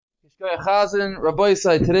Chazin, Rabbi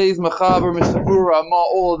say today's Mechaber, Mishnah Ramah,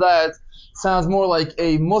 all of that sounds more like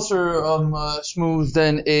a Musar shmooze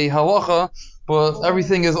than a halacha, but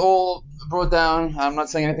everything is all brought down. I'm not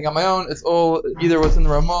saying anything on my own. It's all either what's in the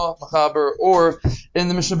Ramah, Mechaber, or in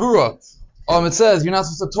the Mishnah Berurah. It says you're not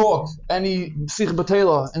supposed to talk any Sikh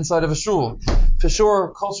Batela inside of a shul. For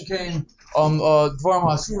sure, culture came, Dvarim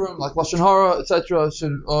HaSurim, like Lashon Hara, etc.,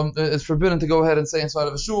 is forbidden to go ahead and say inside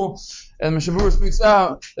of a shul. And Mishnah Berurah speaks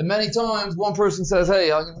out that many times one person says,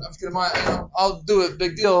 "Hey, I'll do it,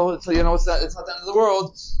 big deal." So it's not the end of the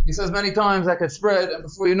world. He says many times that could spread, and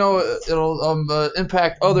before you know it, it'll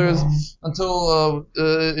impact others until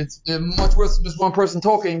it's much worse than just one person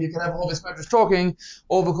talking. You can have a whole Medrash talking,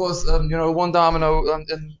 all because one domino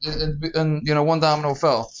and one domino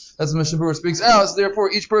fell. As the Mishnah Berurah speaks out, so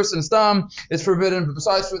therefore each person's stam is forbidden. But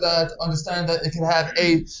besides for that, understand that it can have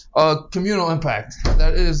a communal impact.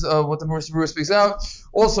 That is what the Mishnah Berurah speaks out.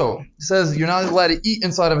 Also, it says you're not allowed to eat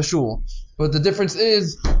inside of a shul. But the difference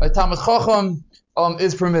is a Talmid Chacham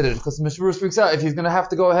is permitted, because the Mishnah Berurah speaks out if he's going to have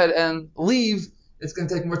to go ahead and leave, it's going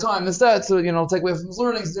to take more time instead. So take away from his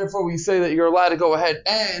learnings. Therefore, we say that you're allowed to go ahead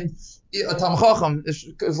and a Talmid Chacham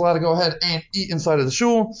is allowed to go ahead and eat inside of the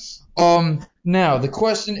shul. Now the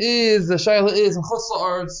question is, the shayla is in Chutz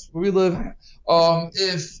La'aretz where we live,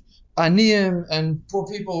 if aniyim and poor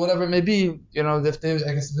people, whatever it may be, if they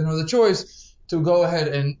know the choice to go ahead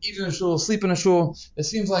and eat in a shul, sleep in a shul, it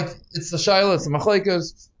seems like it's the shayla, it's the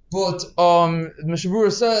machlekes. But Mishnah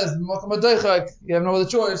Berurah says, you have no other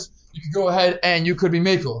choice. You could go ahead and you could be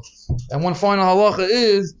mekel. And one final halacha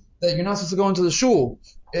is that you're not supposed to go into the shul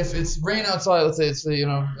if it's rain outside. Let's say it's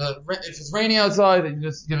if it's raining outside, and you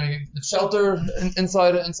just it's shelter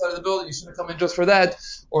inside of the building. You shouldn't come in just for that.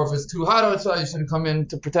 Or if it's too hot outside, you shouldn't come in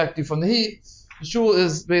to protect you from the heat. The shul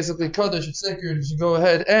is basically kaddish, it's sacred. You should go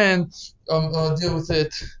ahead and deal with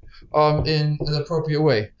it in an appropriate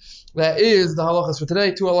way. That is the halachas for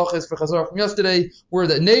today. 2 halachas for Chazar from yesterday, where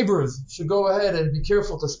the neighbors should go ahead and be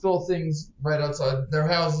careful to spill things right outside their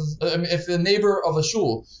houses. If the neighbor of a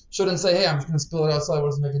shul shouldn't say, "Hey, I'm just going to spill it outside.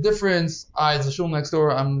 What does it make a difference? It's a shul next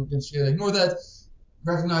door. I'm going to ignore that."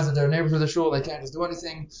 Recognize that they're neighbors of the shul. They can't just do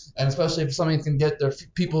anything, and especially if somebody can get their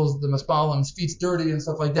the maspalim's feet dirty and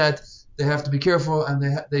stuff like that, they have to be careful, and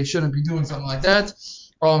they shouldn't be doing something like that.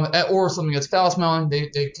 Or something that's foul smelling,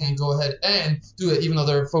 they can't go ahead and do it, even though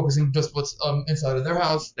they're focusing just what's inside of their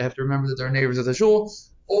house. They have to remember that they're neighbors of the shul.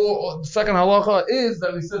 Or the second halacha is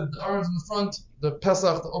that we said the arms in the front, the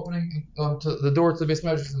Pesach, the opening to the door to the base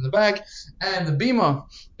measure is in the back, and the bima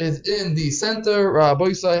is in the center. Rabbi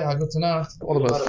Yisai, Hagat Tanakh, all the best.